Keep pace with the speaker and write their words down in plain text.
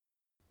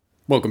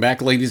Welcome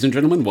back, ladies and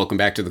gentlemen. Welcome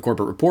back to the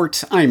Corbett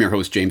Report. I am your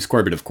host, James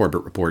Corbett of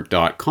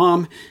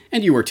CorbettReport.com,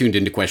 and you are tuned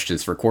into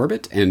Questions for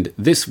Corbett. And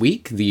this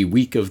week, the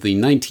week of the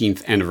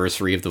 19th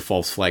anniversary of the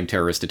false flag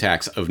terrorist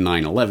attacks of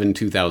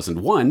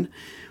 9/11/2001,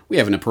 we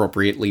have an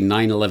appropriately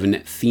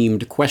 9/11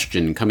 themed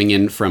question coming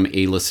in from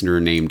a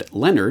listener named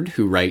Leonard,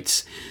 who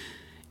writes,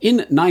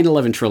 "In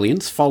 9/11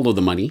 Trillions, Follow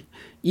the Money,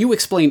 you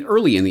explained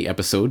early in the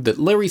episode that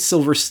Larry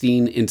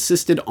Silverstein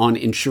insisted on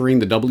insuring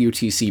the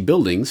WTC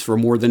buildings for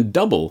more than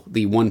double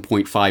the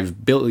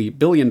 $1.5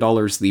 billion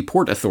the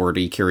Port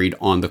Authority carried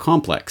on the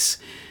complex.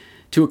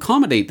 To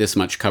accommodate this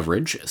much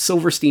coverage,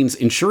 Silverstein's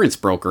insurance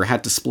broker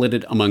had to split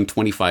it among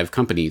 25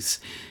 companies.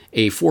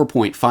 A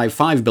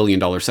 $4.55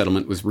 billion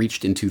settlement was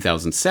reached in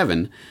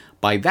 2007.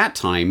 By that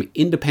time,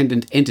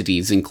 independent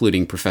entities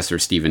including Professor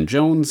Stephen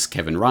Jones,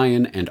 Kevin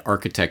Ryan, and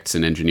Architects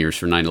and Engineers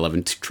for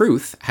 9/11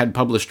 Truth had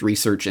published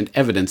research and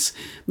evidence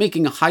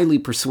making a highly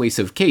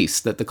persuasive case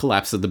that the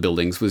collapse of the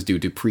buildings was due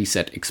to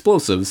preset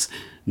explosives,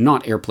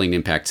 not airplane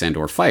impacts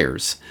and/or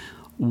fires.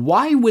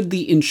 Why would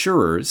the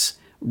insurers,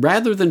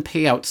 rather than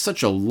pay out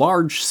such a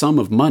large sum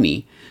of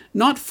money,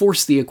 not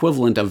force the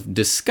equivalent of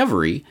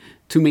discovery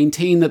to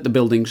maintain that the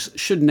buildings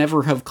should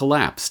never have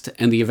collapsed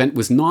and the event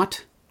was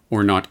not,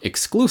 or not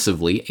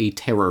exclusively, a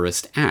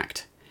terrorist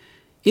act?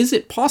 Is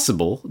it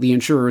possible the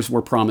insurers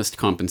were promised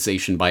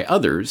compensation by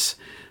others,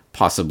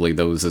 possibly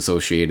those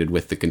associated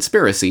with the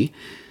conspiracy,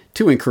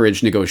 to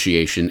encourage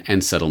negotiation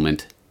and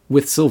settlement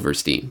with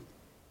Silverstein?"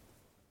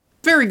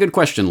 Very good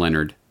question,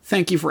 Leonard.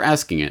 Thank you for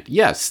asking it.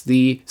 Yes,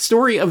 the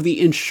story of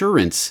the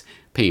insurance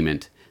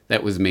payment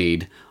that was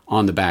made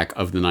on the back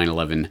of the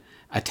 9/11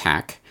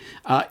 attack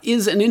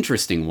is an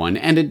interesting one,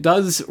 and it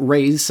does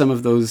raise some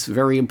of those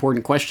very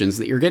important questions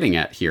that you're getting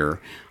at here.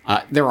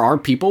 There are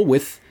people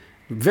with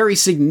very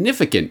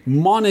significant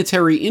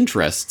monetary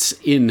interests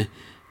in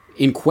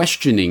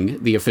questioning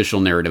the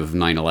official narrative of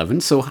 9/11,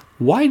 so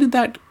why did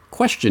that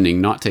questioning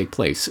not take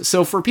place?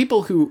 So for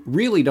people who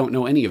really don't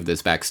know any of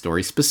this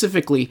backstory,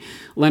 specifically,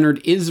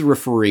 Leonard is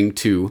referring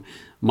to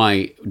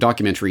my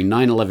documentary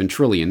 9/11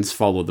 Trillions,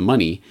 Follow the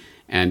Money,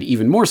 and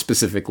even more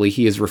specifically,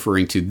 he is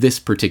referring to this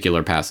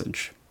particular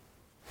passage.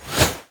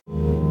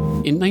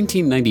 In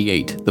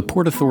 1998, the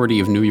Port Authority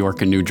of New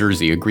York and New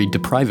Jersey agreed to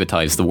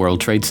privatize the World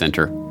Trade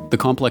Center, the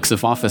complex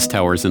of office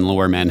towers in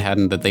Lower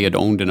Manhattan that they had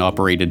owned and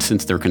operated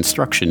since their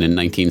construction in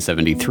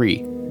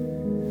 1973.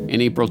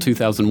 In April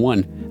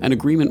 2001, an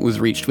agreement was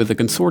reached with a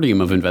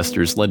consortium of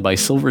investors led by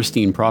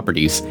Silverstein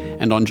Properties,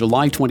 and on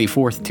July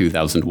 24,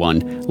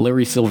 2001,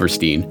 Larry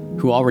Silverstein,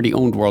 who already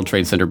owned World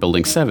Trade Center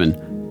Building 7,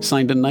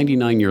 signed a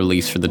 99-year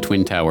lease for the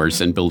Twin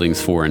Towers and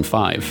Buildings 4 and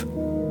 5.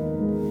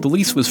 The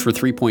lease was for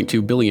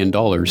 $3.2 billion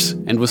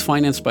and was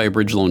financed by a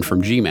bridge loan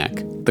from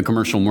GMAC, the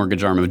commercial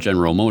mortgage arm of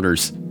General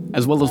Motors,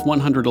 as well as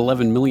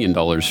 $111 million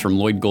from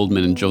Lloyd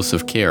Goldman and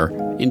Joseph Kerr,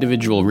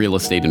 individual real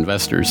estate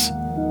investors.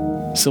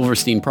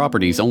 Silverstein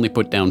Properties only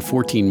put down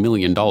 $14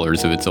 million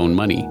of its own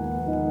money.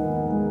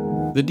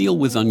 The deal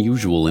was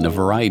unusual in a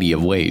variety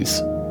of ways.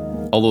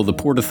 Although the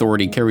Port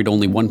Authority carried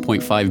only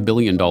 $1.5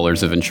 billion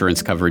of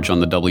insurance coverage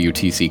on the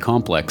WTC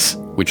complex,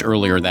 which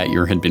earlier that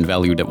year had been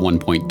valued at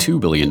 $1.2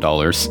 billion,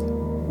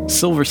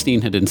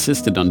 Silverstein had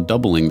insisted on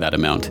doubling that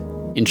amount,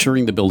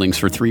 insuring the buildings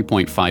for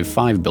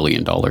 $3.55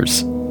 billion.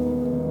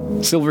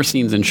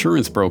 Silverstein's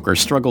insurance broker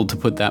struggled to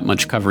put that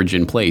much coverage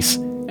in place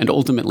and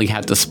ultimately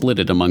had to split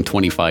it among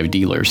 25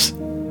 dealers.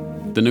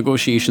 The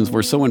negotiations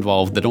were so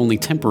involved that only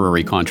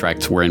temporary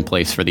contracts were in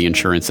place for the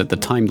insurance at the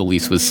time the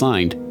lease was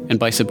signed, and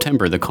by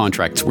September the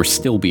contracts were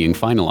still being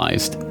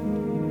finalized.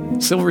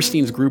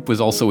 Silverstein's group was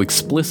also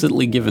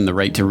explicitly given the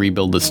right to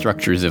rebuild the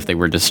structures if they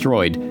were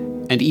destroyed,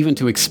 and even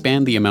to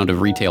expand the amount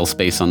of retail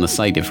space on the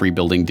site if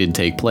rebuilding did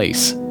take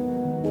place.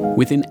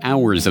 Within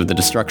hours of the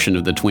destruction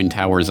of the Twin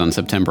Towers on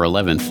September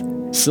 11th,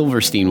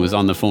 Silverstein was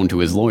on the phone to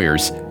his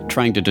lawyers,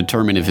 trying to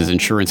determine if his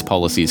insurance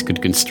policies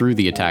could construe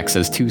the attacks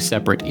as two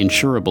separate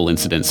insurable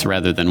incidents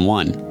rather than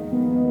one.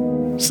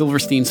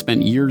 Silverstein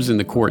spent years in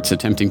the courts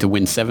attempting to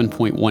win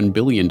 $7.1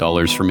 billion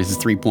from his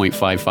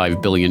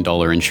 $3.55 billion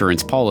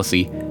insurance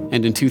policy,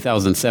 and in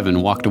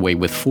 2007 walked away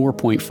with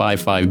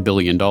 $4.55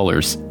 billion,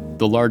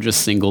 the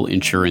largest single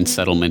insurance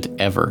settlement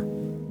ever.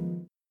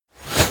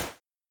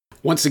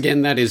 Once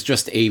again, that is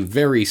just a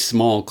very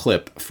small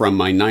clip from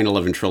my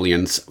 9/11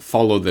 Trillions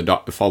Follow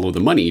the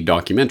Money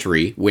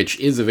documentary, which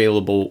is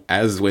available,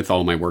 as with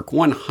all my work,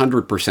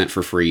 100%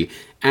 for free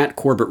at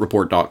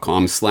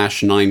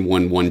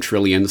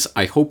corbettreport.com/911trillions.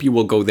 I hope you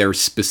will go there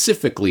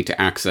specifically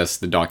to access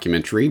the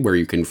documentary, where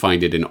you can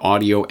find it in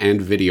audio and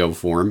video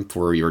form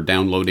for your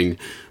downloading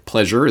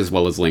pleasure, as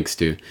well as links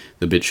to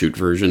the BitChute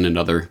version and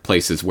other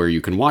places where you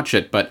can watch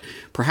it. But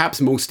perhaps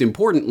most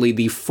importantly,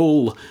 the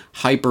full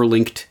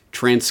hyperlinked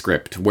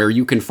transcript, where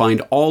you can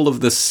find all of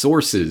the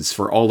sources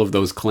for all of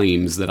those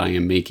claims that I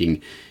am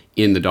making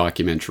in the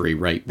documentary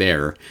right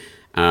there.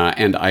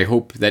 And I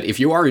hope that if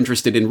you are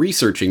interested in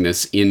researching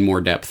this in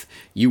more depth,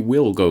 you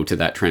will go to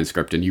that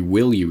transcript and you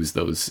will use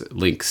those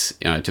links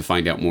to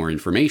find out more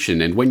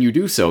information. And when you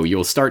do so,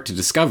 you'll start to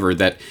discover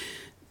that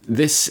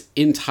this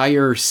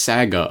entire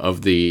saga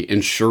of the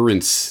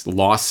insurance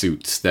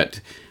lawsuits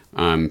that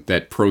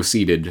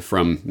proceeded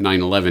from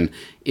 9/11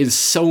 is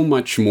so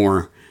much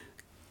more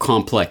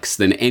complex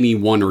than any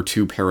one or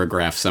two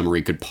paragraph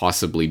summary could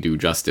possibly do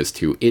justice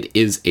to. It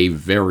is a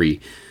very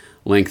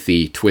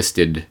lengthy,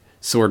 twisted,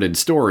 sordid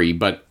story,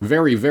 but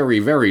very, very,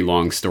 very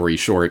long story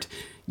short,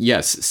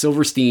 yes,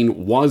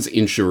 Silverstein was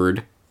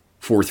insured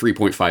for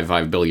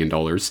 $3.55 billion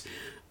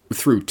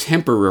through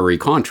temporary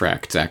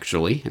contracts,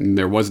 actually, and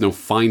there was no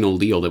final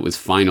deal that was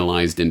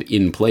finalized and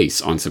in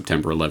place on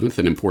September 11th,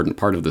 an important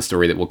part of the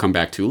story that we'll come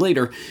back to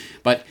later.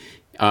 But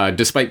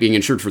despite being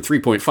insured for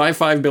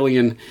 $3.55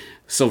 billion,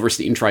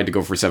 Silverstein tried to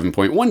go for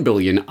 $7.1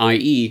 billion,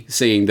 i.e.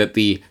 saying that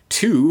the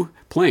two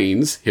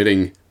planes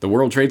hitting the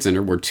World Trade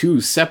Center were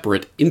two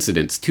separate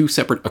incidents, two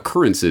separate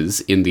occurrences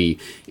in the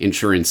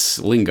insurance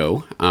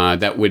lingo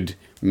that would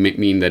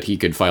mean that he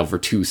could file for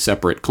two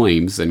separate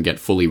claims and get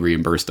fully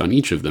reimbursed on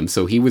each of them.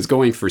 So he was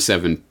going for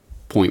 $7+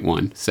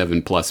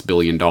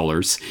 billion.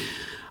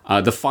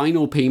 The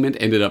final payment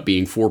ended up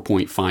being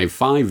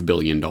 $4.55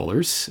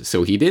 billion.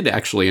 So he did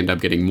actually end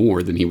up getting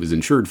more than he was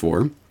insured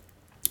for.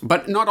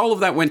 But not all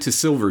of that went to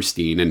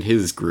Silverstein and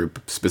his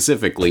group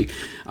specifically.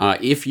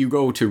 If you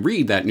go to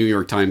read that New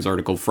York Times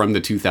article from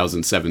the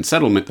 2007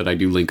 settlement that I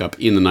do link up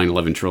in the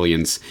 9/11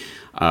 Trillions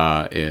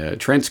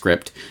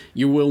transcript,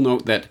 you will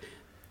note that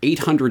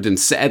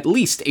at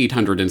least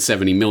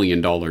 $870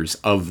 million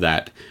of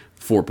that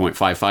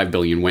 $4.55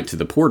 billion went to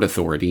the Port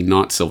Authority,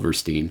 not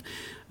Silverstein,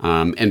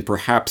 and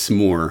perhaps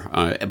more,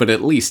 but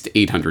at least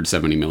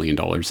 $870 million.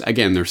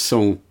 Again, there's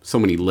so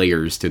many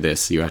layers to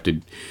this. You have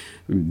to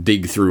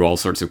dig through all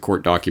sorts of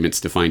court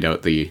documents to find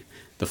out the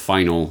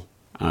final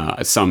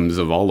sums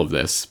of all of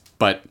this.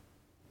 But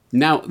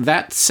now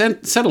that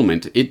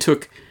settlement, it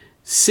took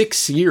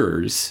 6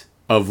 years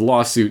of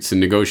lawsuits and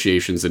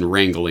negotiations and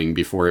wrangling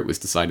before it was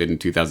decided in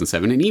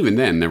 2007. And even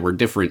then, there were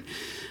different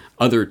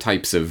other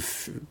types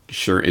of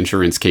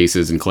insurance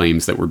cases and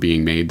claims that were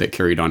being made that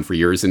carried on for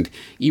years, and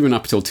even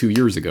up till 2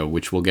 years ago,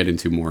 which we'll get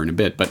into more in a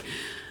bit. But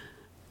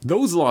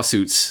those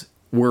lawsuits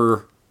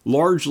were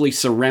largely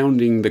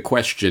surrounding the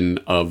question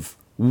of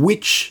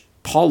which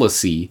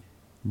policy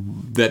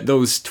that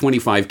those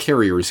 25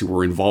 carriers who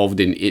were involved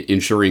in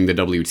insuring the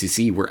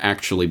WTC were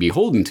actually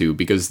beholden to,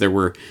 because there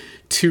were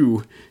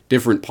two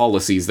different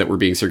policies that were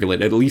being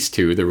circulated, at least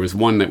two. There was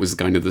one that was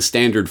kind of the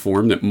standard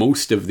form that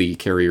most of the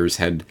carriers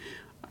had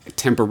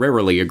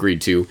temporarily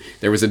agreed to.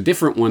 There was a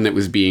different one that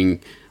was being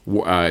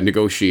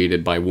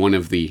negotiated by one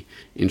of the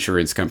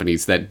insurance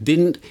companies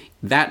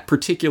that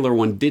particular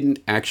one didn't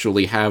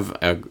actually have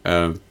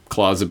a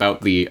clause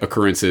about the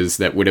occurrences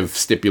that would have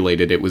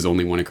stipulated it was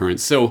only one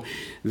occurrence. So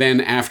then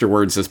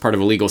afterwards, as part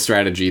of a legal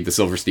strategy, the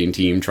Silverstein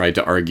team tried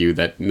to argue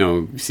that,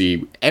 no,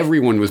 see,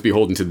 everyone was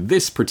beholden to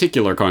this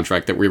particular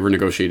contract that we were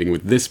negotiating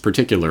with this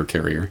particular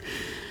carrier.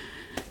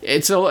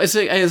 As I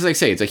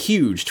say, it's a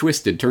huge,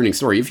 twisted, turning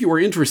story. If you are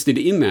interested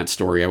in that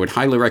story, I would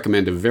highly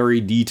recommend a very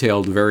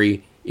detailed,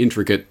 very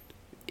intricate,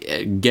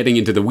 getting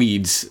into the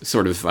weeds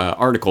sort of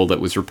article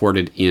that was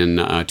reported in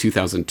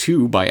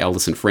 2002 by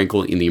Alison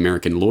Frankel in the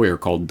American Lawyer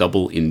called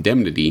Double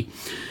Indemnity.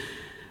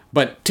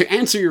 But to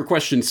answer your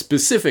question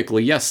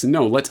specifically, yes,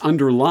 no, let's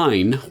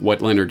underline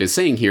what Leonard is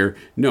saying here.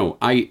 No,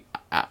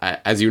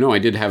 as you know, I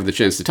did have the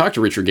chance to talk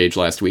to Richard Gage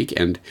last week,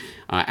 and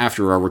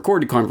after our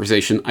recorded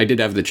conversation, I did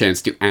have the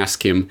chance to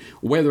ask him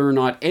whether or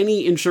not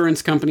any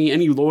insurance company,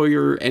 any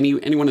lawyer,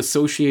 anyone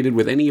associated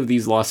with any of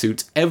these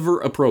lawsuits ever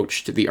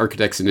approached the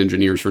architects and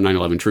engineers for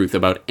 9/11 Truth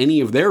about any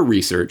of their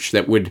research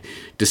that would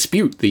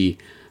dispute the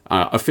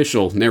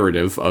official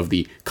narrative of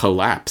the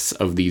collapse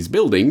of these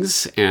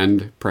buildings,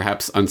 and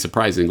perhaps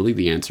unsurprisingly,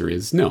 the answer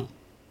is no.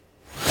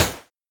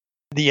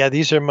 Yeah,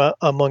 these are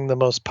among the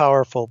most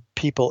powerful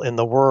people in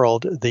the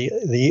world,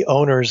 the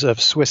owners of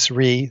Swiss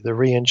Re, the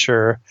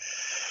reinsurer.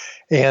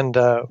 And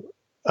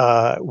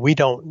we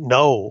don't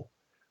know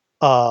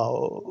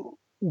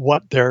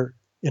what their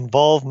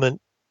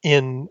involvement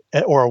in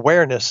or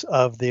awareness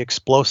of the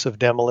explosive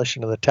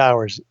demolition of the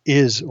towers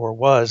is or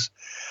was.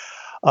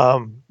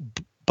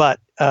 But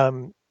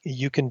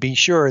you can be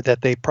sure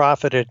that they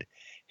profited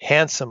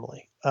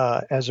handsomely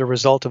as a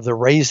result of the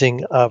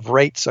raising of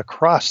rates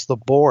across the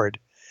board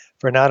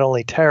for not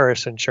only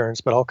terrorist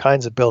insurance, but all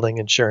kinds of building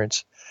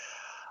insurance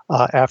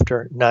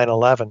after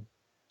 9/11.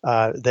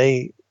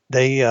 They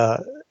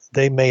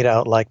made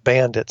out like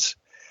bandits,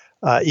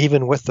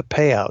 even with the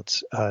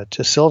payouts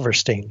to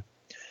Silverstein.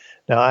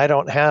 Now, I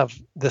don't have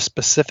the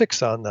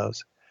specifics on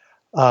those,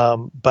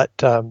 but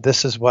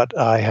this is what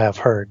I have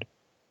heard.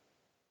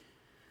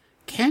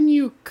 Can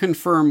you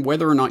confirm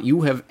whether or not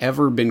you have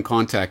ever been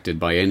contacted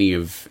by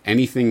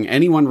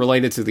anyone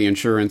related to the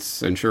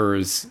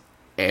insurers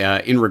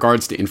in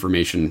regards to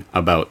information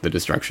about the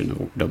destruction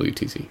of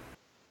WTC?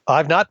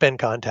 I've not been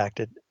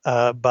contacted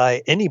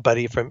by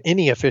anybody from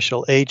any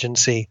official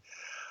agency,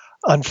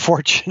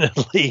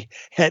 unfortunately,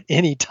 at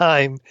any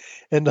time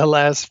in the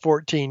last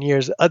 14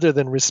 years, other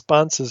than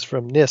responses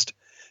from NIST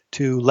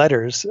to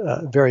letters,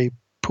 very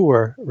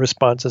poor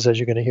responses, as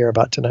you're going to hear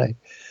about tonight.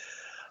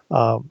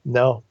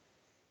 No.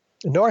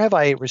 Nor have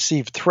I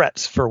received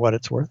threats, for what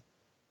it's worth.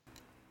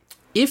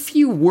 If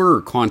you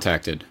were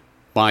contacted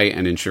by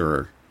an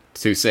insurer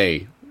to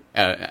say,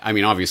 I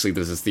mean, obviously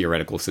this is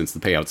theoretical since the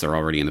payouts are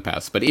already in the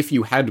past, but if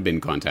you had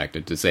been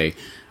contacted to say,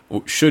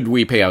 should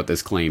we pay out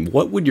this claim,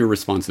 what would your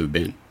response have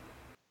been?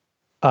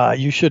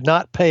 You should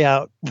not pay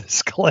out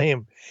this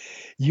claim.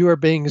 You are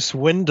being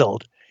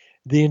swindled.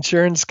 The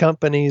insurance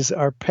companies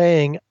are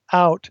paying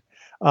out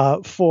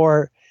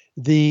for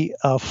the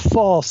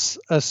false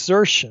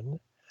assertion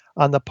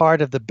on the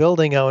part of the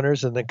building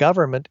owners and the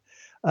government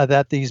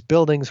that these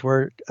buildings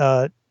were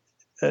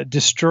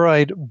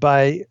destroyed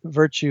by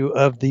virtue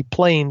of the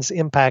planes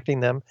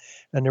impacting them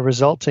and the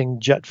resulting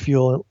jet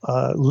fuel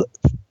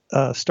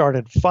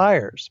started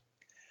fires.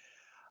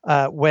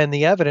 When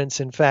the evidence,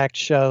 in fact,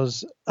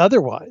 shows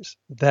otherwise,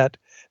 that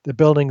the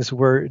buildings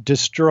were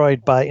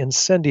destroyed by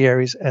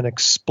incendiaries and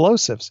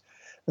explosives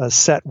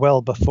set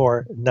well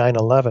before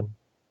 9/11.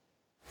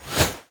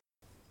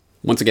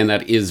 Once again,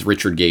 that is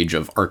Richard Gage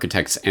of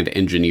Architects and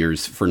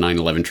Engineers for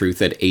 9/11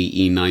 Truth at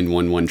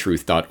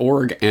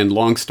ae911truth.org. And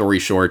long story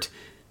short,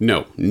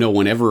 no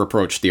one ever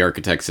approached the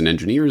Architects and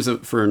Engineers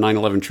for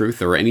 9/11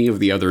 Truth or any of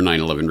the other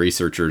 9/11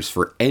 researchers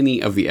for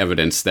any of the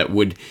evidence that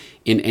would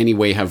in any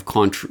way have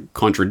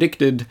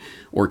contradicted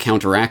or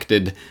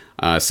counteracted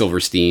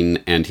Silverstein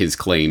and his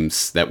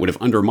claims, that would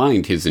have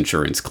undermined his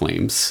insurance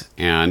claims.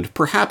 And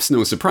perhaps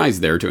no surprise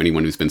there to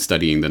anyone who's been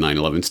studying the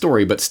 9/11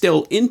 story, but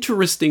still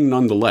interesting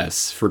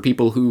nonetheless for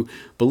people who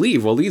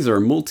believe, well, these are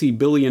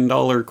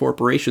multi-billion-dollar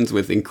corporations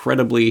with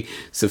incredibly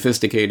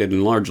sophisticated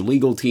and large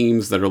legal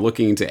teams that are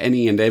looking into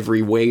any and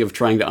every way of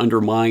trying to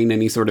undermine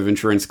any sort of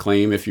insurance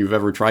claim. If you've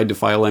ever tried to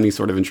file any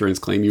sort of insurance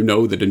claim, you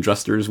know that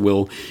adjusters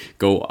will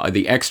go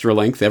the extra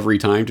length every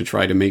time to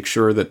try to make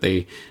sure that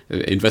they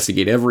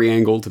investigate every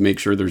angle to make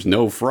sure there's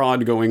no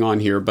fraud going on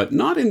here, but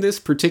not in this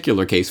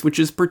particular case, which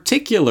is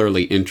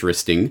particularly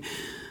interesting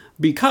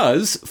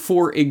because,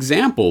 for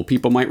example,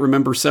 people might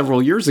remember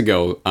several years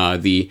ago,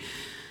 the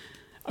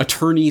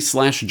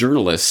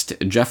attorney/journalist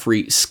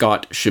Jeffrey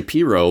Scott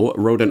Shapiro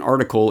wrote an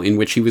article in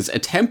which he was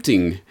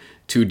attempting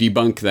to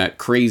debunk that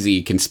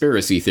crazy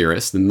conspiracy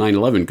theorist, the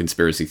 9/11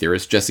 conspiracy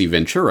theorist, Jesse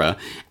Ventura,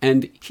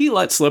 and he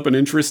let slip an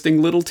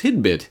interesting little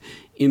tidbit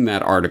in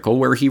that article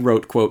where he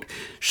wrote, quote,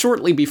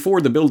 "Shortly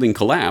before the building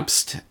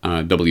collapsed,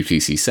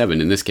 WTC-7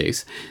 in this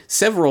case,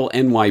 several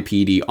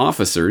NYPD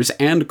officers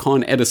and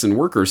Con Edison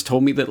workers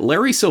told me that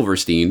Larry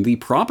Silverstein, the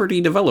property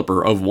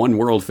developer of One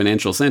World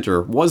Financial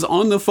Center, was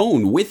on the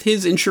phone with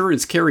his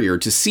insurance carrier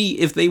to see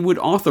if they would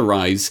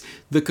authorize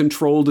the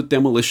controlled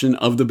demolition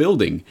of the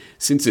building,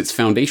 since its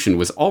foundation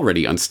was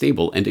already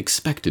unstable and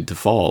expected to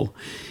fall.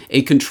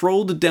 A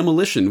controlled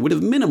demolition would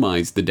have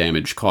minimized the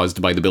damage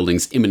caused by the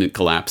building's imminent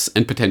collapse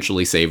and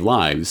potentially save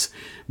lives.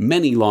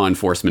 Many law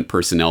enforcement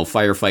personnel,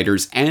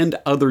 firefighters, and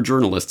other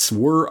journalists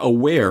were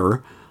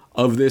aware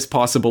of this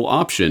possible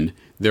option.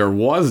 There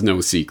was no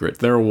secret.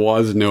 There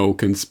was no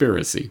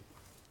conspiracy."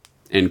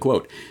 End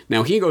quote.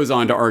 Now, he goes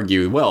on to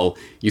argue, well,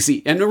 you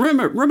see, and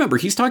remember,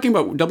 he's talking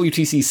about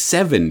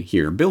WTC-7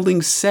 here,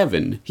 Building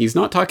 7. He's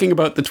not talking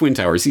about the Twin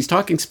Towers. He's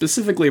talking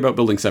specifically about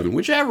Building 7,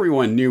 which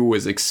everyone knew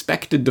was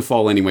expected to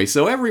fall anyway.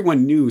 So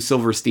everyone knew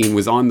Silverstein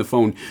was on the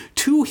phone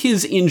to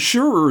his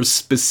insurers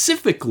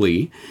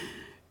specifically,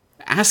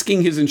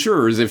 asking his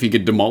insurers if he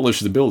could demolish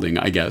the building,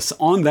 I guess,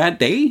 on that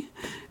day,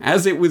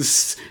 as it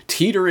was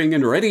teetering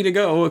and ready to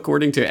go,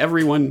 according to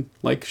everyone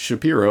like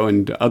Shapiro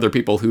and other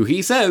people who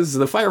he says,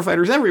 the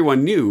firefighters,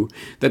 everyone knew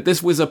that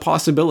this was a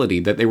possibility,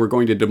 that they were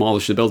going to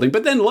demolish the building.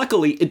 But then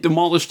luckily it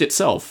demolished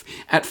itself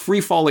at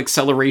free fall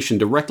acceleration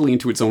directly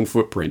into its own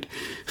footprint.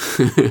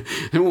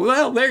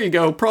 Well, there you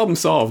go. Problem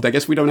solved. I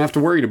guess we don't have to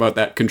worry about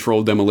that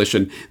controlled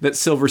demolition that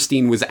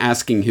Silverstein was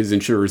asking his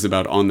insurers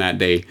about on that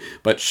day.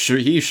 But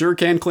he sure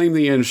can claim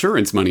the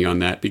insurance money on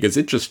that because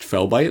it just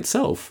fell by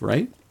itself,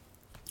 right?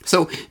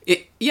 So,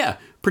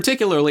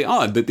 particularly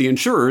odd that the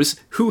insurers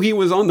who he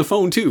was on the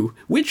phone to,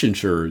 which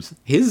insurers?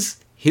 His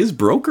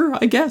broker,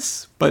 I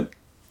guess? But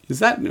is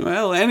that,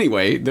 well,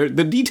 anyway, the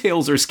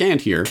details are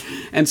scant here.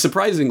 And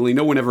surprisingly,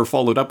 no one ever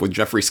followed up with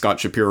Jeffrey Scott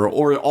Shapiro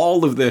or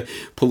all of the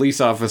police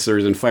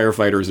officers and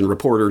firefighters and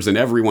reporters and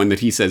everyone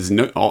that he says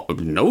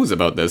knows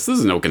about this. This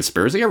is no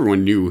conspiracy.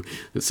 Everyone knew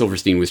that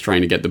Silverstein was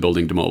trying to get the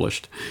building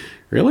demolished.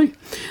 Really?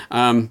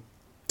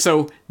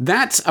 So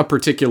that's a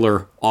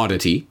particular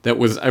oddity that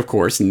was, of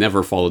course,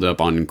 never followed up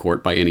on in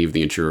court by any of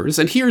the insurers.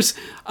 And here's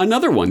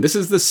another one. This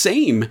is the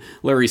same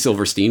Larry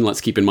Silverstein,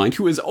 let's keep in mind,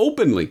 who is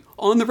openly,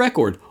 on the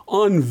record,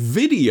 on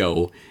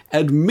video,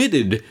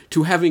 admitted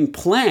to having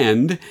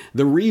planned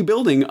the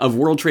rebuilding of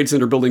World Trade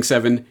Center Building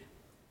 7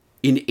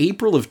 in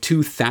April of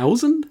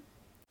 2000?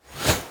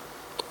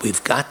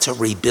 We've got to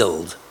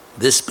rebuild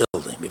this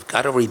building. We've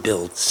got to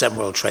rebuild 7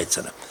 World Trade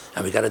Center.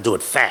 And we've got to do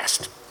it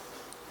fast.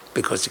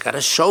 Because you got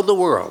to show the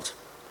world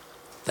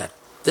that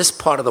this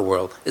part of the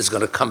world is going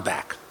to come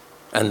back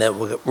and that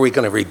we're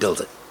going to rebuild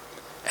it.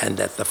 And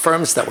that the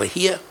firms that were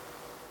here,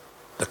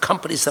 the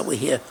companies that were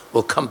here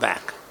will come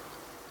back.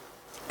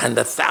 And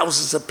the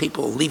thousands of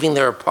people leaving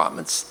their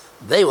apartments,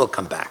 they will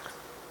come back.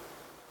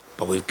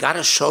 But we've got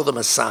to show them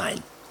a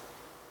sign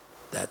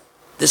that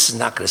this is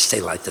not going to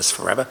stay like this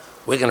forever.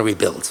 We're going to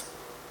rebuild.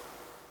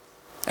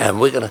 And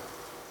we're going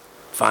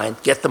to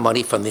get the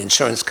money from the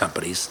insurance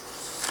companies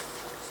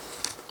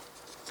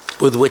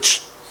with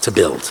which to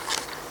build.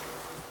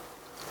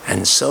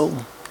 And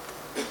so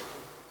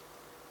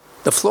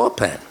the floor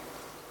plan,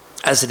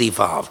 as it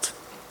evolved,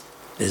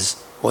 is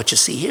what you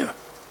see here.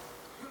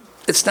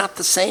 It's not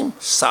the same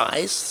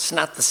size, it's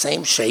not the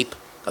same shape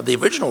of the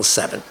original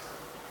 7,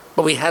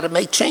 but we had to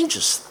make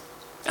changes,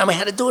 and we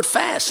had to do it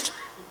fast.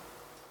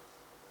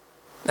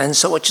 And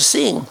so what you're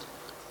seeing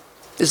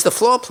is the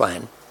floor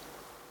plan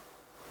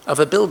of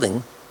a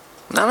building,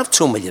 not of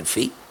 2 million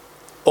feet,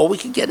 or we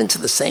could get into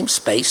the same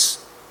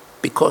space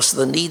because of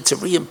the need to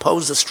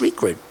reimpose the street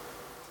grid,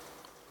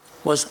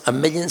 was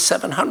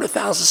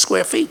 1,700,000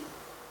 square feet.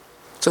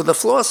 So the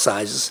floor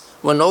sizes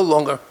were no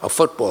longer a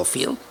football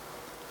field.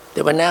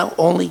 They were now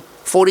only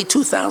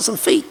 42,000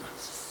 feet.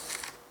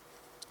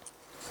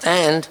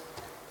 And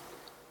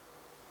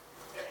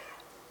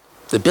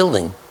the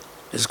building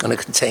is going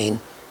to contain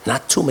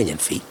not 2 million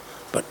feet,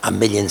 but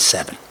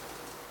 1,700,000.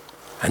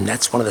 And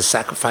that's one of the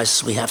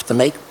sacrifices we have to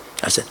make.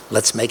 I said,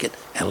 let's make it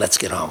and let's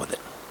get on with it.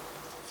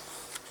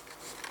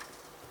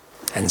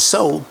 And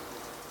so,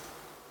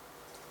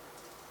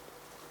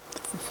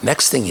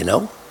 next thing you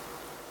know,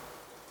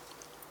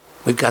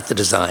 we've got the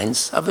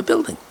designs of a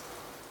building.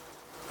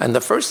 And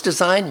the first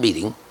design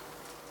meeting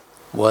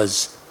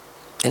was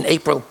in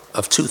April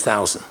of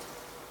 2000.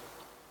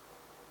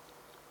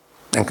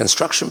 And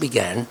construction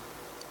began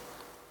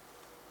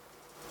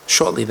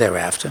shortly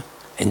thereafter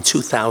in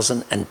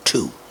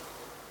 2002.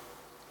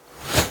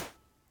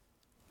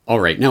 All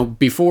right, now,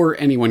 before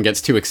anyone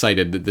gets too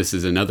excited that this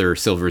is another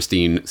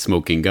Silverstein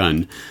smoking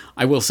gun,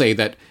 I will say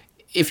that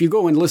if you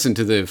go and listen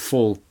to the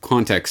full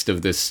context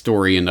of this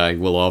story, and I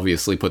will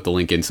obviously put the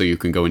link in so you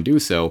can go and do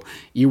so,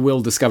 you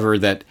will discover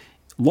that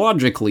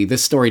logically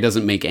this story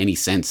doesn't make any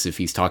sense if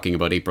he's talking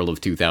about April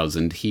of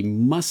 2000. He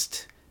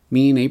must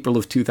mean April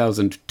of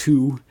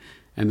 2002,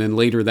 and then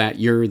later that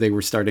year they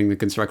were starting the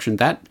construction.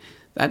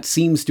 That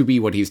seems to be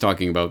what he's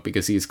talking about,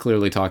 because he's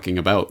clearly talking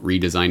about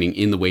redesigning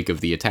in the wake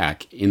of the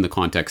attack in the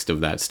context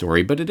of that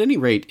story. But at any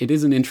rate, it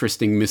is an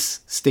interesting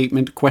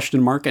misstatement, ?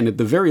 And at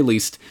the very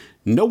least,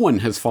 no one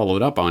has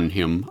followed up on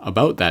him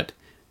about that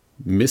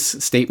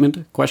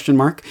misstatement, ?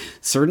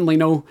 Certainly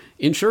no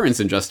insurance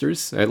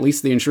adjusters. At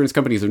least the insurance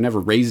companies have never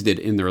raised it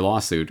in their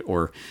lawsuit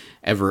or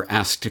ever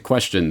asked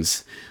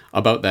questions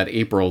about that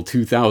April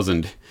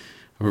 2000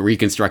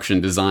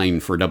 reconstruction design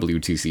for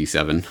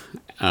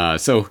WTC7.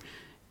 So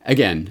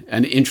again,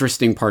 an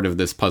interesting part of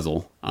this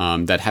puzzle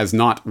that has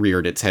not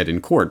reared its head in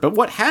court. But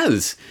what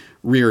has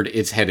reared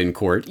its head in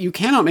court, you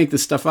cannot make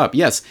this stuff up.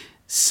 Yes,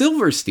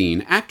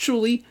 Silverstein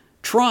actually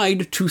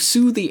tried to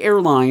sue the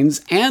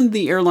airlines and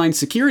the airline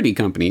security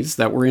companies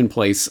that were in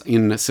place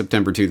in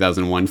September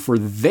 2001 for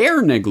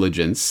their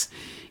negligence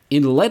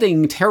in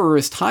letting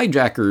terrorist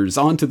hijackers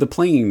onto the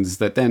planes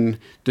that then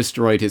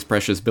destroyed his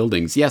precious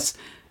buildings. Yes,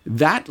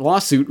 that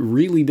lawsuit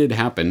really did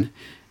happen.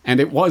 And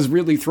it was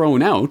really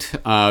thrown out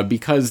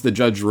because the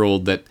judge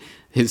ruled that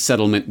his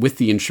settlement with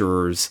the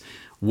insurers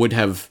would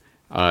have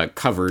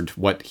covered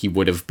what he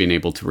would have been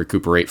able to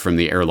recuperate from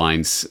the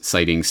airlines,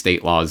 citing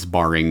state laws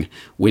barring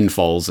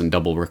windfalls and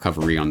double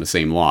recovery on the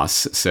same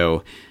loss.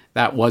 So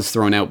that was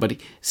thrown out. But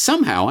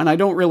somehow, and I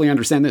don't really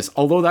understand this,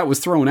 although that was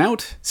thrown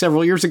out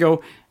several years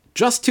ago,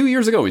 just 2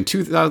 years ago in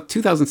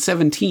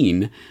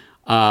 2017,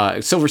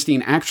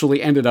 Silverstein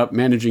actually ended up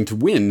managing to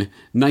win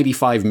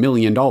 $95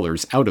 million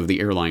out of the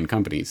airline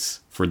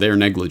companies for their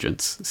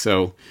negligence.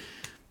 So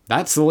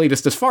that's the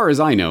latest as far as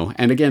I know.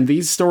 And again,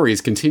 these stories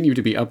continue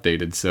to be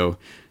updated, so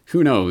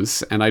who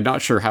knows? And I'm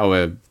not sure how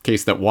a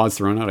case that was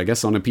thrown out, I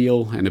guess on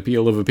appeal, an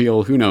appeal of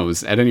appeal, who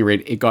knows? At any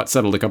rate, it got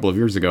settled a couple of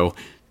years ago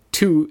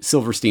to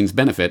Silverstein's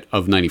benefit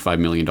of $95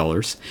 million.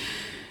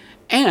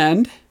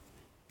 And,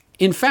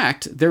 in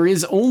fact, there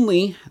is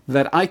only,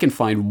 that I can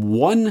find,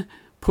 one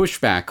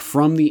pushback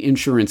from the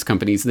insurance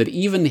companies that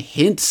even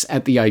hints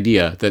at the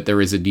idea that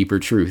there is a deeper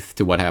truth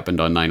to what happened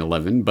on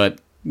 9/11, but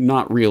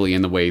not really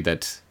in the way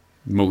that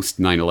most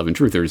 9/11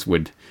 truthers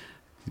would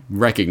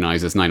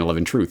recognize as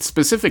 9/11 truth.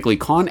 Specifically,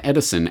 Con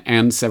Edison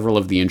and several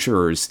of the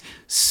insurers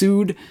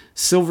sued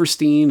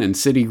Silverstein and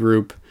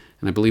Citigroup,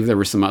 and I believe there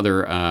were some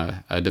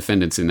other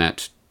defendants in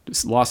that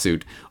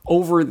lawsuit,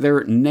 over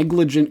their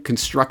negligent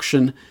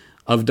construction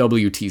of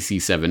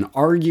WTC-7,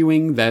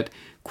 arguing that,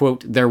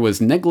 quote, there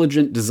was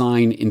negligent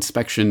design,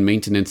 inspection,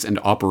 maintenance, and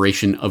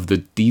operation of the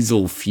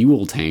diesel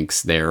fuel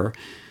tanks there.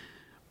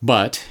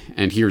 But,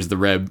 and here's the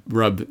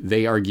rub,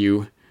 they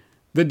argue,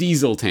 the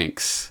diesel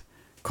tanks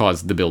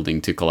caused the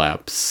building to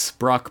collapse.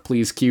 Brock,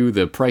 please cue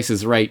the Price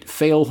is Right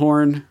fail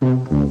horn.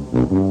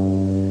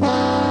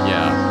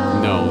 Yeah,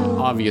 no,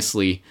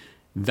 obviously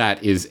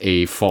that is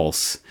a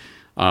false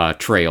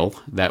trail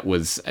that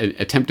was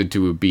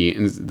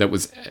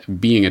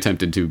being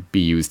attempted to be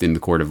used in the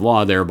court of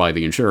law there by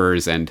the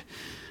insurers and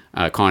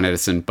Con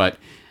Edison. But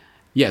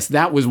Yes,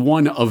 that was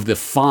one of the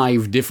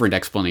 5 different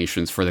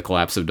explanations for the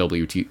collapse of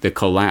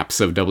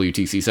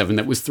WTC7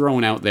 that was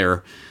thrown out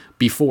there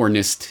before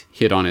NIST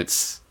hit on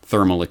its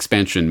thermal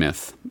expansion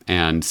myth.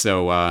 And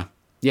so,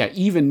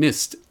 even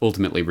NIST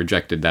ultimately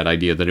rejected that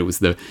idea that it was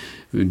the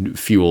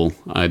fuel,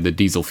 the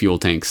diesel fuel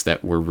tanks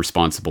that were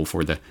responsible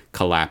for the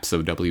collapse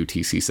of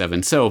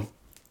WTC7. So,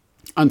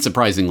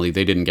 unsurprisingly,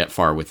 they didn't get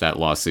far with that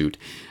lawsuit.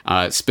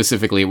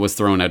 Specifically, it was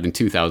thrown out in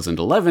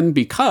 2011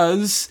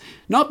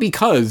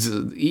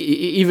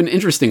 even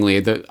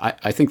interestingly,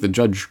 I think the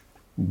judge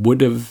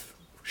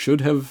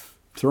should have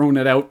thrown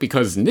it out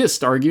because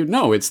NIST argued,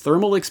 no, it's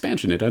thermal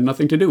expansion. It had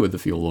nothing to do with the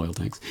fuel oil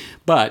tanks.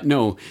 But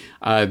no,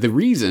 the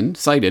reason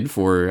cited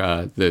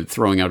for the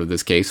throwing out of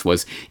this case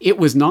was it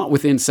was not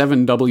within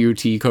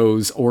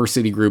 7WTCO's or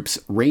Citigroup's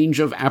range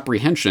of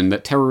apprehension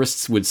that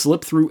terrorists would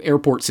slip through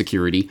airport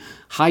security,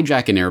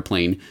 hijack an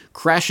airplane,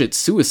 crash it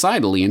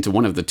suicidally into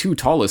one of the 2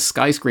 tallest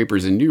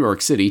skyscrapers in New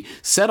York City,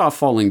 set off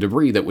falling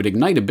debris that would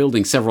ignite a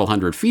building several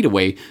hundred feet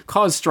away,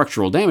 cause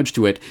structural damage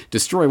to it,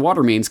 destroy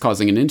water mains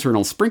causing an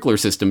internal sprinkler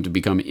system to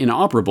become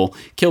inoperable,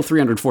 kill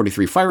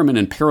 343 firemen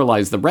and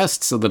paralyze the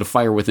rest so that a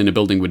fire within a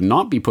building would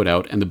not be put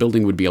out and the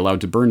building would be allowed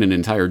to burn an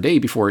entire day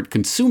before it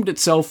consumed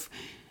itself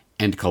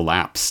and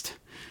collapsed.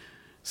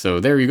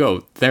 So there you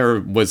go. There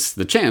was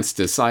the chance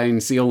to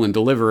sign, seal, and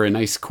deliver a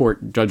nice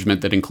court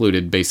judgment that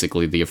included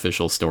basically the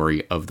official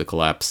story of the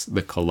collapse.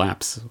 The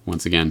collapse,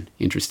 once again,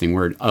 interesting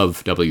word,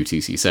 of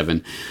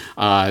WTC7.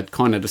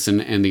 Con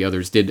Edison and the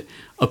others did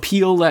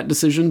appeal that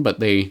decision, but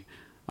they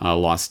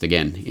lost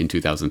again in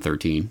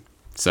 2013.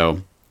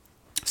 So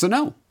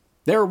no,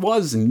 there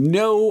was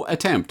no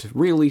attempt,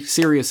 really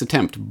serious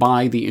attempt,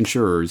 by the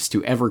insurers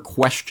to ever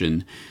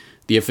question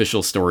the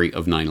official story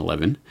of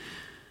 9/11.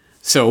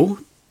 So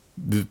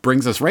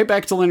brings us right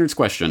back to Leonard's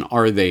question.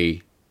 Are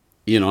they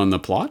in on the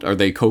plot? Are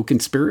they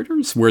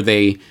co-conspirators? Were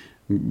they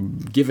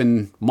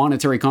given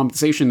monetary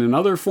compensation in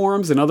other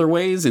forms, in other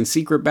ways, in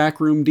secret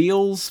backroom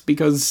deals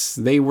because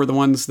they were the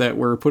ones that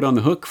were put on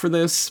the hook for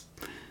this?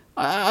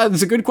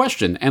 It's a good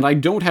question, and I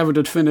don't have a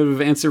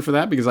definitive answer for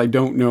that because I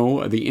don't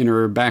know the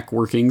inner back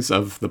workings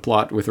of the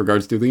plot with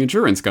regards to the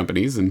insurance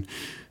companies and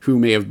who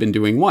may have been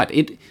doing what.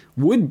 It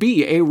would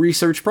be a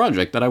research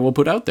project that I will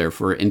put out there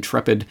for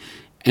intrepid,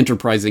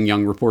 enterprising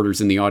young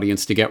reporters in the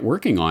audience to get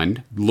working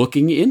on,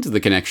 looking into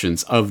the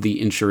connections of the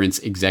insurance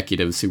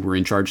executives who were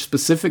in charge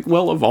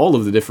of all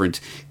of the different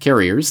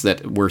carriers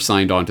that were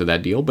signed onto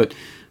that deal. But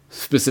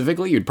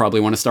specifically, you'd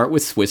probably want to start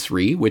with Swiss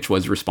Re, which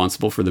was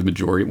responsible for the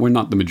majority, well,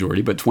 not the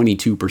majority, but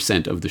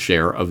 22% of the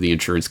share of the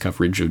insurance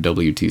coverage of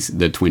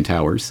the Twin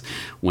Towers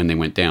when they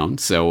went down.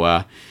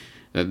 So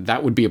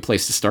that would be a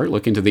place to start.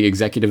 Look into the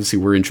executives who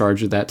were in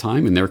charge at that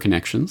time and their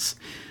connections.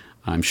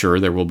 I'm sure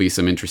there will be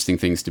some interesting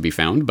things to be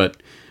found,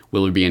 but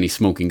will there be any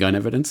smoking gun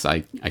evidence?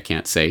 I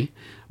can't say.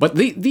 But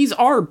these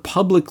are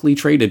publicly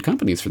traded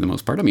companies for the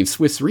most part. I mean,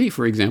 Swiss Re,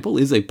 for example,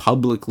 is a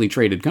publicly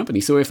traded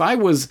company. So if I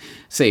was,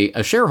 say,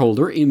 a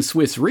shareholder in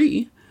Swiss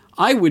Re,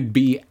 I would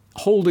be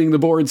holding the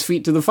board's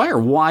feet to the fire.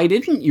 Why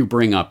didn't you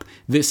bring up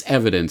this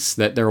evidence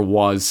that there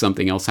was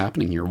something else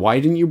happening here? Why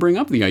didn't you bring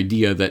up the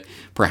idea that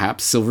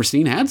perhaps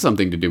Silverstein had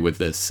something to do with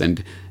this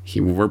and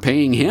we're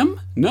paying him?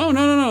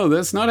 No.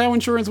 That's not how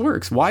insurance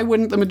works. Why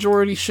wouldn't the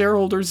majority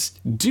shareholders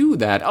do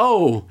that?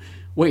 Oh,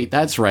 wait,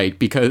 that's right,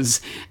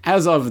 because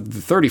as of the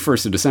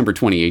 31st of December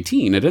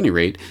 2018, at any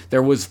rate,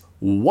 there was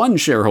one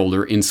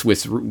shareholder in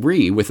Swiss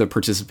Re with a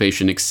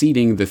participation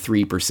exceeding the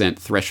 3%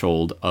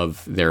 threshold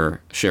of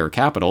their share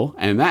capital.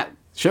 And that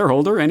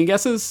shareholder, any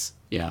guesses?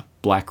 Yeah,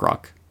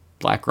 BlackRock.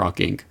 BlackRock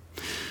Inc.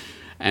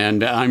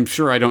 And I'm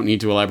sure I don't need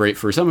to elaborate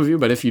for some of you,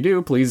 but if you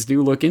do, please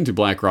do look into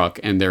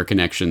BlackRock and their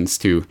connections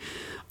to,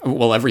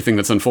 well, everything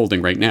that's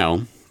unfolding right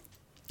now.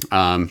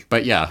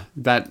 But yeah,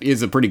 that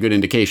is a pretty good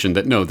indication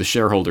that no, the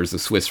shareholders of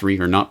Swiss Re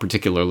are not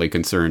particularly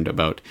concerned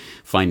about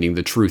finding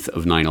the truth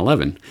of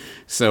 9/11.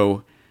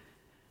 So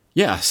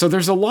yeah, so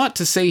there's a lot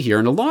to say here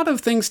and a lot of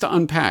things to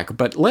unpack,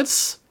 but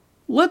let's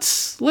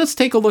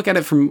take a look at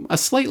it from a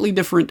slightly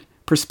different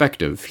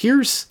perspective.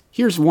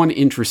 Here's one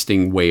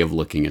interesting way of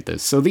looking at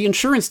this. So the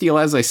insurance deal,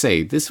 as I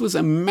say, this was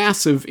a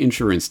massive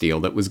insurance deal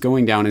that was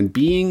going down and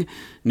being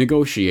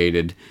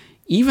negotiated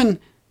even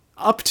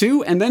up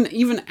to and then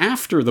even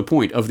after the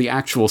point of the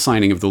actual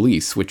signing of the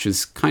lease, which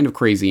is kind of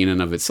crazy in and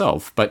of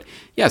itself. But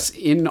yes,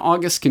 in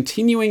August,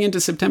 continuing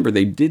into September,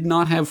 they did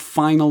not have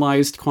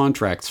finalized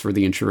contracts for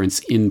the insurance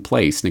in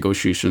place.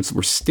 Negotiations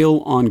were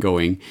still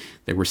ongoing.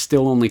 There were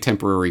still only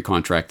temporary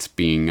contracts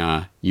being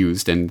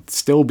used and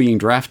still being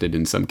drafted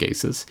in some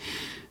cases.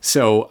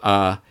 So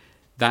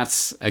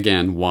that's,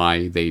 again,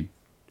 why they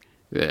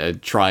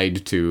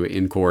tried to,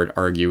 in court,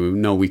 argue,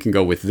 no, we can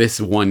go with this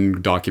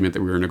one document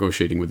that we were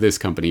negotiating with this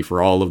company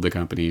for all of the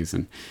companies.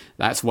 And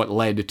that's what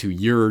led to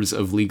years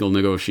of legal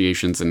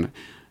negotiations and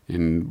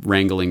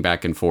wrangling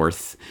back and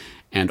forth.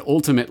 And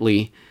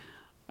ultimately,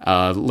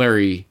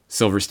 Larry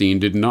Silverstein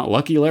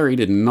Lucky Larry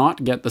did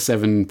not get the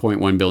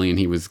 $7.1 billion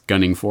he was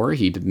gunning for.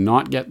 He did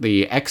not get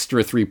the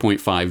extra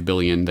 $3.5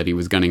 billion that he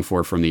was gunning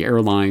for from the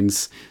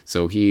airlines.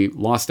 So he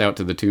lost out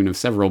to the tune of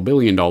several $1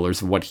 billion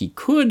of what he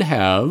could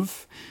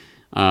have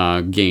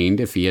gained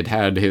if he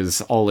had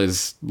all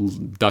his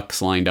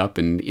ducks lined up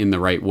and in the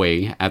right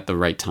way at the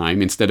right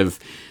time, instead of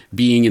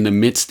being in the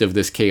midst of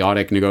this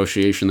chaotic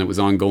negotiation that was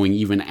ongoing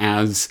even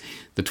as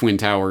the Twin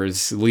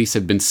Towers lease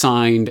had been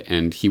signed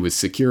and he was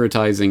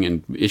securitizing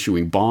and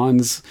issuing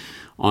bonds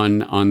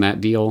on that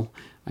deal.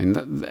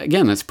 And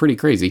again, that's pretty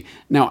crazy.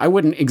 Now, I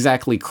wouldn't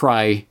exactly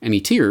cry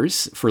any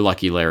tears for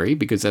Lucky Larry,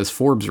 because as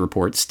Forbes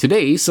reports,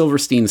 today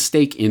Silverstein's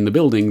stake in the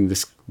building,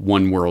 this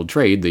One World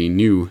Trade, the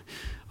new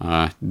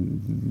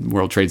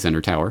World Trade Center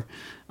tower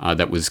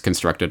that was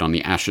constructed on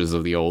the ashes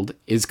of the old,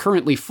 is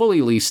currently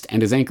fully leased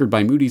and is anchored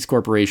by Moody's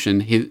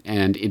Corporation,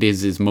 and it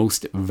is his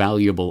most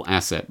valuable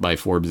asset by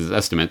Forbes'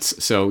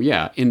 estimates. So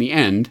yeah, in the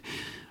end,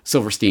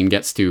 Silverstein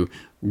gets to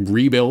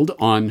rebuild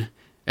on,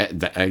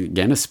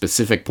 again, a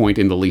specific point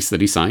in the lease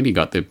that he signed. He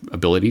got the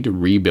ability to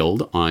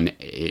rebuild on,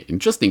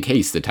 just in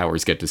case the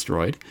towers get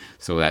destroyed.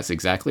 So that's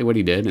exactly what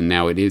he did, and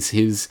now it is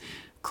his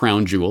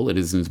crown jewel. It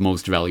is his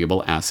most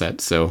valuable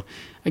asset. So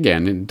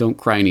again, don't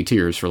cry any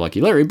tears for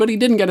Lucky Larry, but he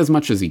didn't get as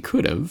much as he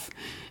could have.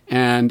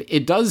 And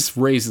it does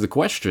raise the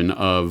question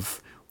of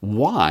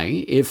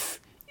why, if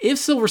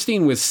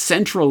Silverstein was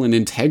central and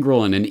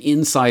integral and an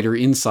insider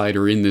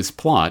in this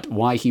plot,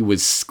 why he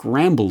was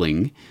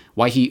scrambling,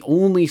 why he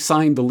only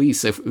signed the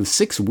lease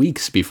 6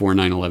 weeks before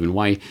 9/11,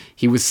 why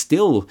he was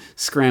still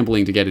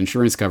scrambling to get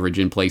insurance coverage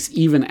in place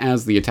even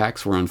as the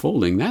attacks were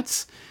unfolding.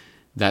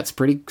 That's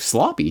pretty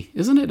sloppy,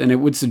 isn't it? And it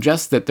would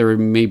suggest that there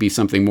may be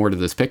something more to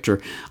this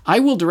picture. I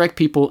will direct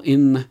people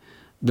in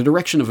the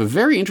direction of a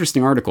very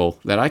interesting article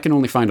that I can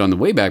only find on the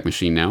Wayback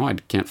Machine now. I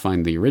can't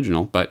find the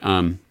original, but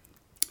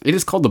it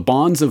is called The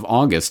Bonds of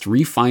August,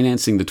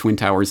 Refinancing the Twin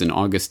Towers in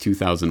August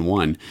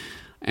 2001.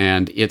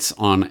 And it's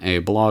on a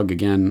blog,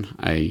 again.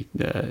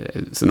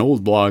 It's an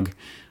old blog.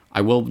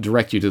 I will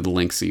direct you to the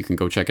link so you can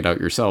go check it out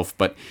yourself.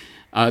 But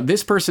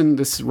this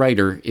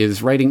writer,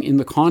 is writing in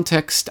the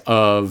context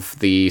of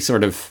the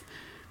sort of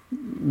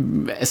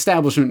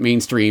establishment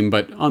mainstream,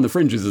 but on the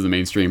fringes of the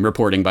mainstream,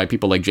 reporting by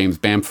people like James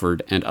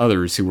Bamford and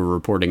others who were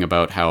reporting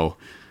about how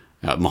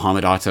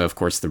Mohammed Atta, of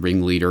course, the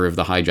ringleader of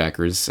the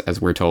hijackers,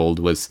 as we're told,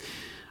 was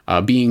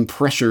being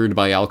pressured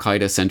by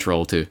Al-Qaeda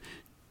Central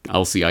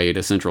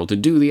Al-Qaeda Central to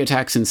do the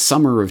attacks in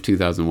summer of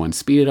 2001.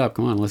 Speed it up,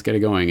 come on, let's get it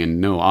going.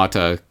 And no,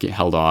 Atta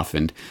held off,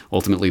 and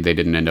ultimately they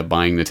didn't end up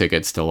buying the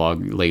tickets till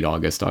late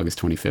August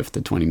 25th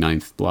to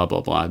 29th, blah,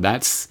 blah, blah.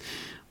 That's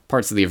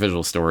parts of the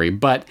official story.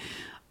 But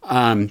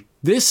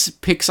this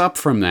picks up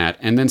from that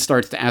and then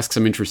starts to ask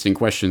some interesting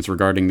questions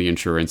regarding the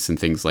insurance and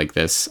things like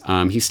this.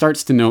 He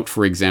starts to note,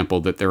 for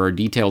example, that there are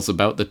details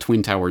about the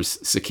Twin Towers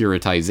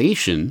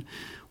securitization,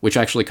 which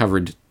actually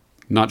covered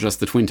not just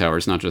the Twin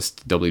Towers, not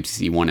just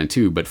WTC 1 and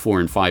 2, but 4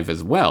 and 5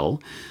 as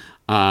well,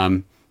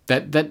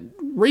 that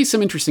raise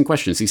some interesting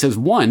questions. He says,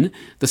 1,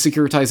 the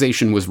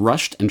securitization was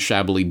rushed and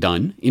shabbily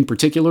done. In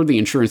particular, the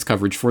insurance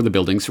coverage for the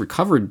buildings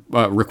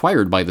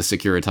required by the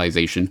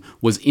securitization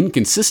was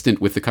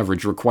inconsistent with the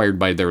coverage required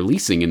by their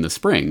leasing in the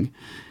spring,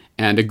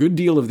 and a good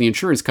deal of the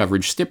insurance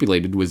coverage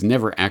stipulated was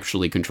never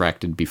actually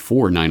contracted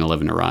before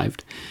 9/11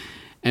 arrived.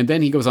 And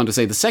then he goes on to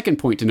say, the second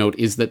point to note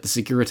is that the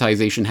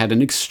securitization had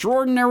an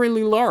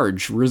extraordinarily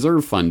large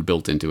reserve fund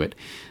built into it.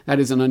 That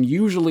is, an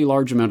unusually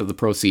large amount of the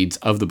proceeds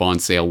of the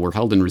bond sale were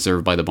held in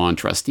reserve by the bond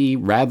trustee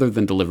rather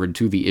than delivered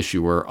to the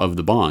issuer of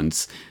the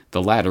bonds,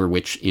 the latter,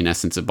 which in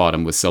essence at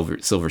bottom was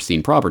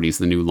Silverstein Properties,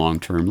 the new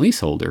long-term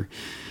leaseholder.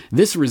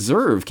 This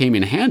reserve came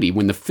in handy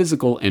when the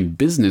physical and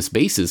business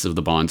basis of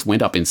the bonds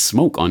went up in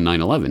smoke on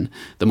 9/11,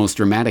 the most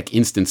dramatic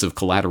instance of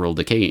collateral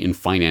decay in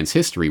finance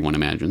history, one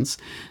imagines.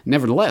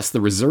 Nevertheless, the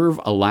reserve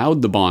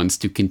allowed the bonds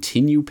to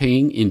continue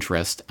paying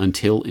interest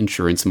until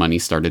insurance money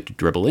started to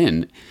dribble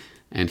in.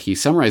 And he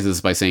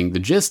summarizes by saying, the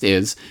gist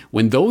is,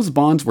 when those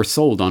bonds were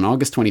sold on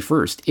August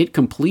 21st, it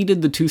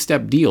completed the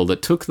two-step deal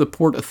that took the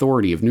Port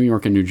Authority of New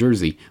York and New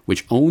Jersey,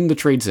 which owned the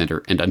Trade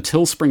Center and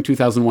until spring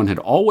 2001 had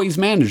always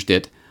managed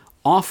it,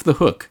 off the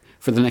hook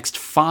for the next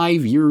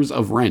 5 years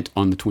of rent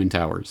on the Twin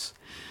Towers.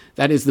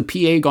 That is, the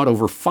PA got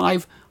over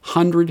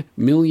 $500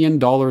 million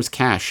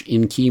cash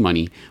in key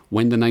money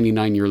when the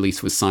 99-year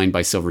lease was signed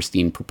by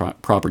Silverstein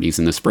Properties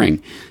in the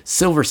spring.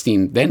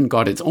 Silverstein then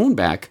got its own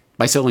back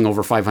by selling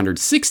over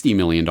 $560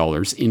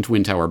 million in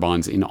Twin Tower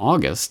bonds in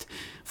August.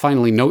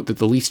 Finally, note that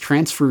the lease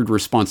transferred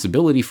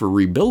responsibility for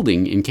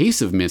rebuilding in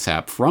case of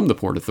mishap from the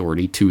Port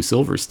Authority to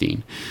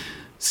Silverstein.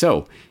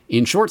 So,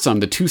 in short sum,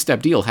 the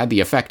two-step deal had the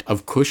effect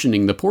of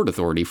cushioning the Port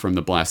Authority from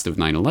the blast of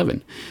 9/11.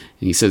 And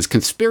he says,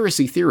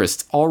 conspiracy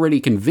theorists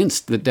already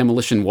convinced that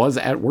demolition was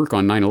at work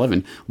on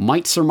 9/11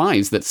 might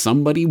surmise that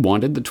somebody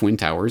wanted the Twin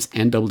Towers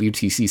and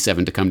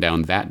WTC-7 to come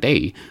down that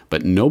day,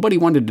 but nobody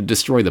wanted to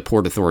destroy the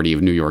Port Authority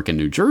of New York and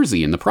New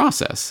Jersey in the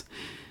process.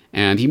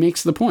 And he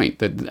makes the point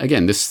that,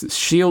 again, this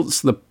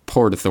shields the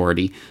Port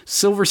Authority.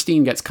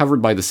 Silverstein gets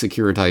covered by the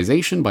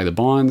securitization, by the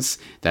bonds,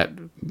 that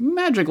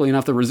magically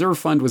enough, the reserve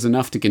fund was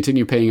enough to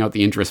continue paying out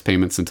the interest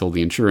payments until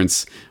the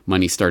insurance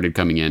money started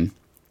coming in.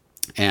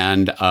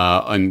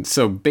 And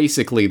so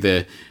basically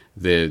the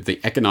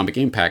economic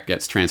impact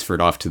gets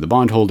transferred off to the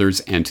bondholders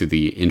and to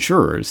the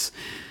insurers.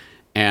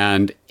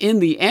 And in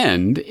the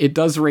end, it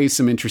does raise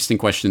some interesting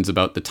questions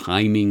about the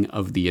timing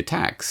of the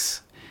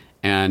attacks.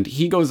 And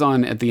he goes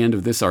on at the end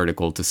of this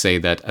article to say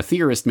that a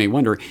theorist may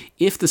wonder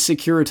if the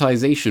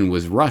securitization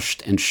was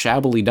rushed and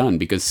shabbily done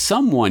because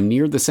someone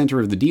near the center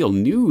of the deal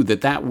knew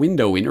that that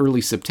window in early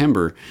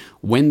September,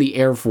 when the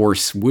Air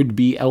Force would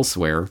be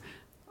elsewhere,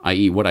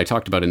 i.e. what I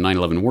talked about in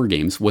 9/11 War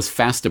Games, was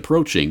fast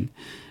approaching.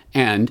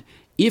 And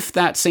if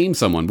that same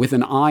someone, with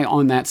an eye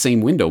on that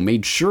same window,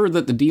 made sure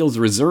that the deal's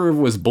reserve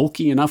was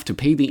bulky enough to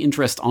pay the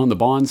interest on the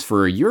bonds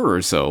for a year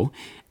or so,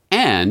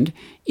 and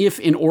if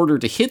in order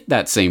to hit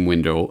that same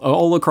window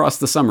all across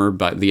the summer,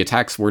 but the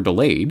attacks were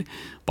delayed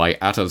by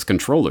Atta's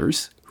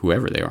controllers,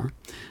 whoever they are,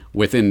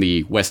 within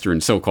the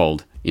Western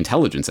so-called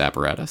intelligence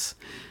apparatus,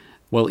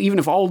 well, even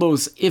if all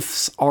those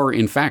ifs are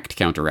in fact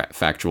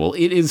counterfactual,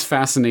 it is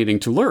fascinating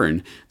to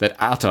learn that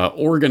Atta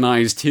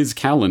organized his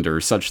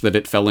calendar such that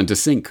it fell into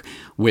sync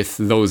with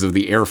those of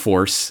the Air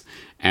Force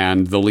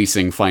and the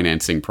leasing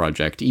financing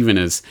project, even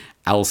as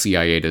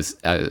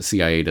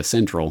Al-Qaeda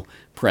Central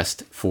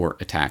pressed for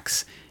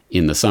attacks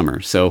in the summer.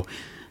 So,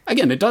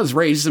 again, it does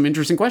raise some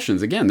interesting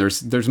questions. Again,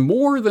 there's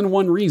more than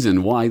one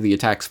reason why the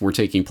attacks were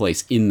taking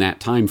place in that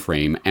time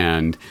frame,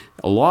 and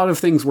a lot of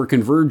things were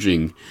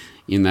converging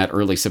in that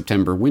early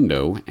September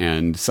window,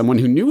 and someone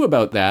who knew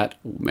about that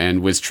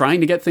and was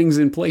trying to get things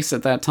in place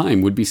at that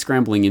time would be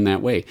scrambling in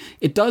that way.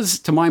 It does,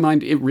 to my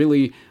mind, it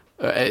really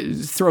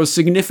throws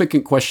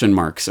significant question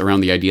marks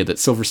around the idea that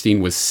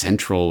Silverstein was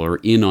central or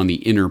in on the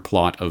inner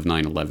plot of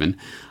 9/11.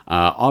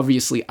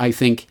 Obviously, I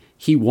think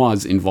he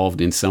was involved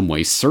in some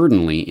way,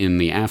 certainly in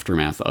the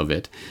aftermath of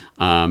it.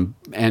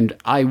 And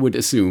I would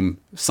assume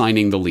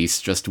signing the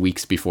lease just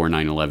weeks before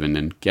 9/11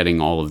 and getting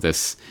all of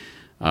this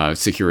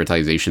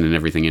securitization and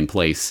everything in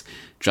place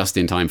just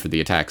in time for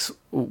the attacks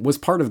was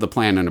part of the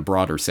plan in a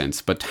broader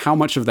sense. But how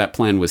much of that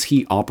plan was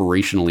he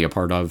operationally a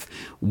part of?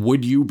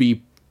 Would you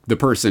be the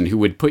person who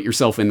would put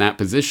yourself in that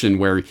position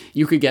where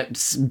you could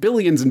get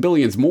billions and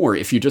billions more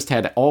if you just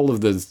had all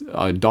of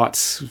the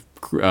dots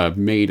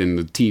made and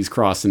the T's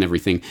crossed and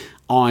everything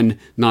on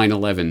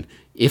 9/11?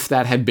 If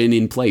that had been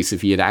in place,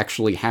 if he had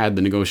actually had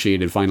the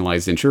negotiated,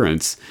 finalized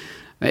insurance,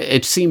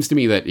 it seems to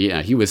me that,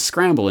 yeah, he was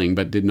scrambling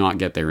but did not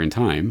get there in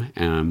time,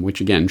 which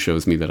again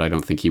shows me that I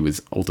don't think he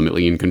was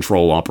ultimately in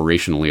control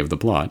operationally of the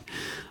plot,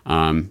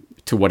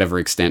 to whatever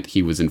extent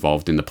he was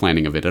involved in the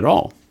planning of it at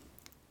all.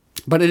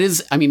 But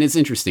it's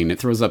interesting. It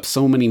throws up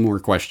so many more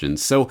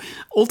questions. So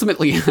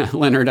ultimately,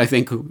 Leonard, I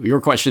think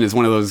your question is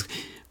one of those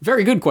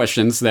very good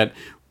questions that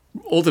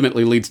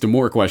ultimately leads to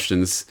more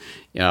questions.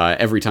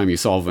 Every time you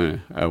solve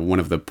one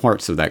of the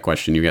parts of that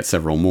question, you get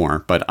several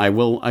more. But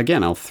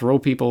I'll throw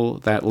people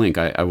that link.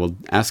 I will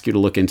ask you to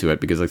look into it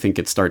because I think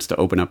it starts to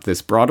open up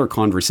this broader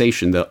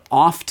conversation, the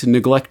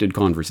oft-neglected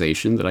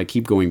conversation that I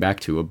keep going back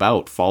to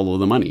about follow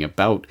the money,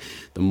 about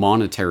the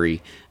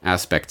monetary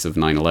aspects of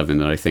 9/11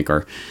 that I think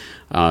are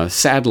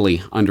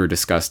sadly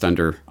under-discussed,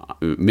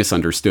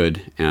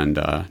 misunderstood, and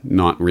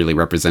not really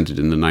represented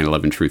in the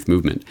 9/11 truth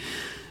movement.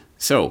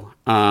 So,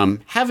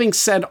 having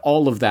said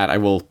all of that, I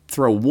will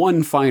throw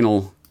one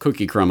final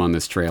cookie crumb on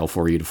this trail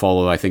for you to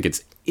follow. I think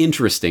it's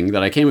interesting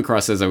that I came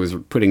across as I was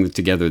putting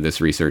together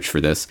this research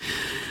for this.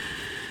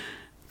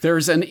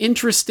 There's an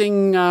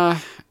interesting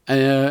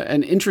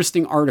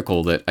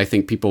article that I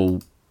think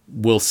people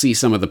will see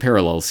some of the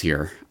parallels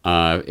here.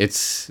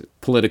 It's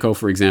Politico,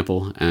 for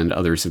example, and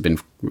others have been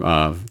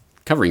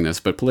covering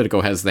this, but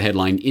Politico has the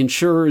headline,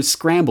 "Insurers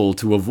Scramble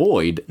to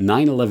Avoid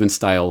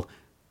 9/11-Style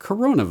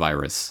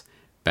Coronavirus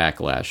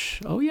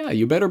Backlash." Oh yeah,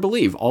 you better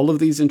believe all of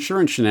these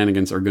insurance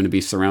shenanigans are going to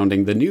be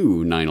surrounding the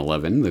new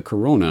 9/11, the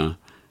corona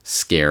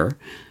scare.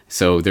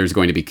 So there's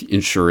going to be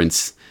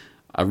insurance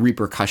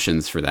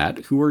repercussions for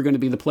that. Who are going to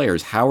be the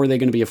players? How are they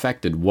going to be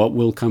affected? What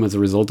will come as a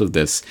result of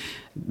this?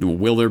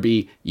 Will there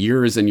be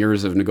years and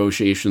years of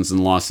negotiations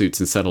and lawsuits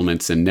and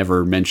settlements and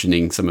never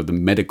mentioning some of the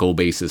medical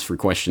basis for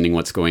questioning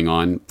what's going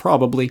on?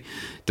 Probably.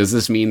 Does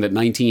this mean that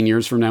 19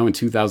 years from now in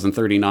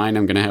 2039,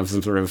 I'm going to have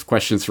some sort of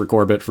questions for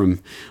Corbett from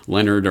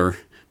Leonard, or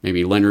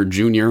maybe Leonard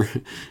Jr.,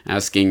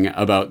 asking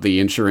about the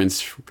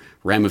insurance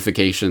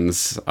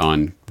ramifications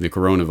on the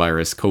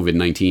coronavirus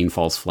COVID-19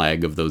 false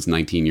flag of those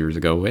 19 years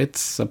ago?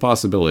 It's a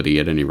possibility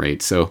at any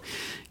rate. So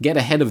get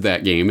ahead of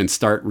that game and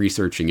start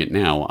researching it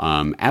now.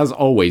 As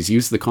always,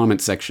 use the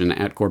comment section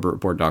at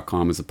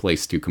corbettreport.com as a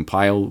place to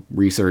compile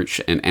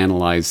research and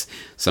analyze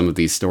some of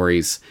these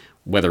stories,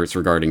 whether it's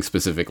regarding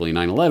specifically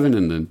 9/11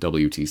 and the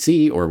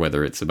WTC, or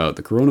whether it's about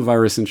the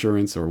coronavirus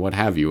insurance or what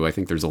have you. I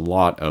think there's a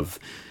lot of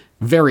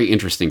very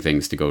interesting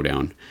things to go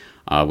down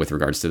with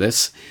regards to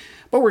this.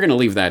 But we're going to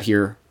leave that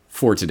here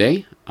for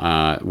today.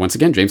 Once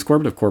again, James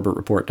Corbett of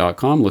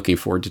corbettreport.com. Looking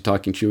forward to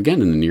talking to you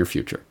again in the near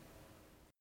future.